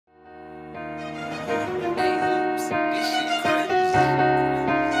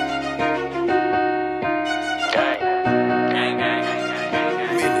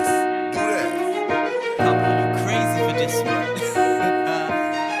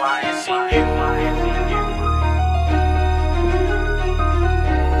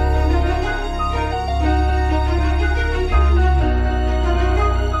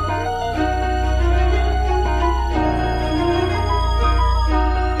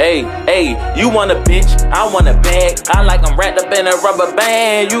Hey, you want a bitch, I want a bag. I like I'm wrapped up in a rubber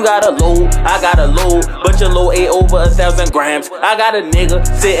band. You got a load, I got a load, but your load ain't over 1,000 grams. I got a nigga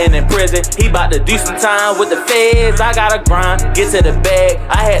sitting in prison, he bout to do some time with the feds. I gotta grind, get to the bag,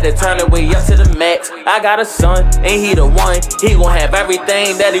 I had to turn it way up to the max. I got a son, and he the one, he gon' have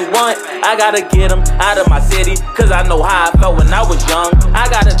everything that he want. I gotta get him out of my city, cause I know how I felt when I was young. I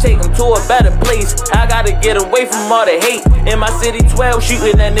gotta take him to a better place, I gotta get away from all the hate. In my city 12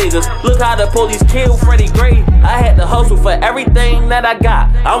 shooting at niggas, look how the police killed Freddie Gray. I had to hustle for everything that I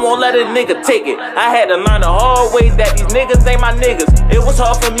got, I won't let a nigga take it. I had to learn the hard way that these niggas ain't my niggas. It was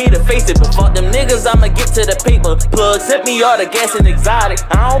hard for me to face it, but fuck them niggas, I'ma get to the paper. Plug sent me all the gas and exotic.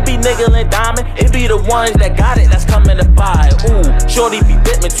 I don't be nickel and diamond, it be the ones that got it that's coming to buy it. Ooh, shorty be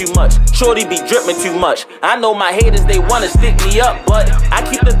dipping too much, shorty be dripping too much. I know my haters, they wanna stick me up, but I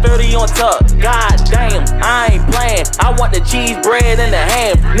keep the 30 on tuck. God damn, I ain't playing, I want the cheese bread and the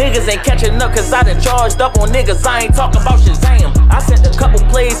ham. Niggas ain't catching up cause I done charged up on niggas, I ain't talking about Shazam. I sent a couple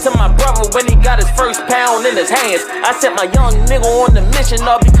plays to my brother when he got his first pound in his hands. I sent my young nigga on the mission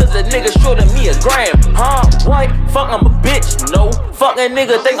all because the nigga shorted me a gram. Huh? What? Fuck, I'm a bitch? No. Fuck a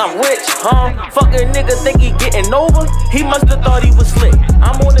nigga think I'm rich? Huh? Fuck a nigga think he getting over? He must've thought he was slick.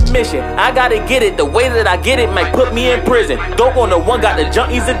 I'm on a mission, I gotta get it. The way that I get it might put me in prison. Dope on the one, got the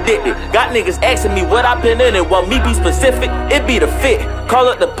junkies addicted. Got niggas asking me what I been in it. Want me be specific? It be the fit. Call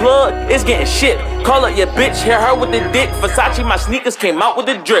it the plug, it's getting shit. Call up your bitch, hit her with the dick. Versace, my sneakers came out with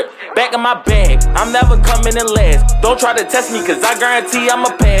the drip. Back in my bag, I'm never coming in last. Don't try to test me cause I guarantee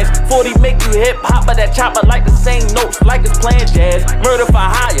I'ma pass. 40 make you hip hop, but that chopper like the same notes like it's playing jazz. Murder for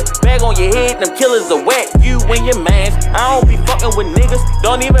hire, bag on your head, them killers are whack you and your mans. I don't be fucking with niggas,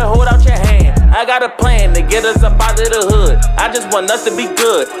 don't even hold out your hand. I got a plan to get us up out of the hood, I just want us to be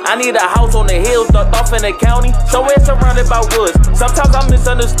good. I need a house on the hill, tucked off in the county, somewhere surrounded by woods. Sometimes I'm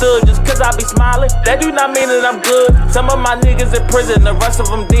misunderstood just cause I be smiling, that do not mean that I'm good. Some of my niggas in prison, the rest of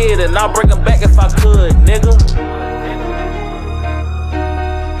them dead, and I'll bring them back if I could, nigga.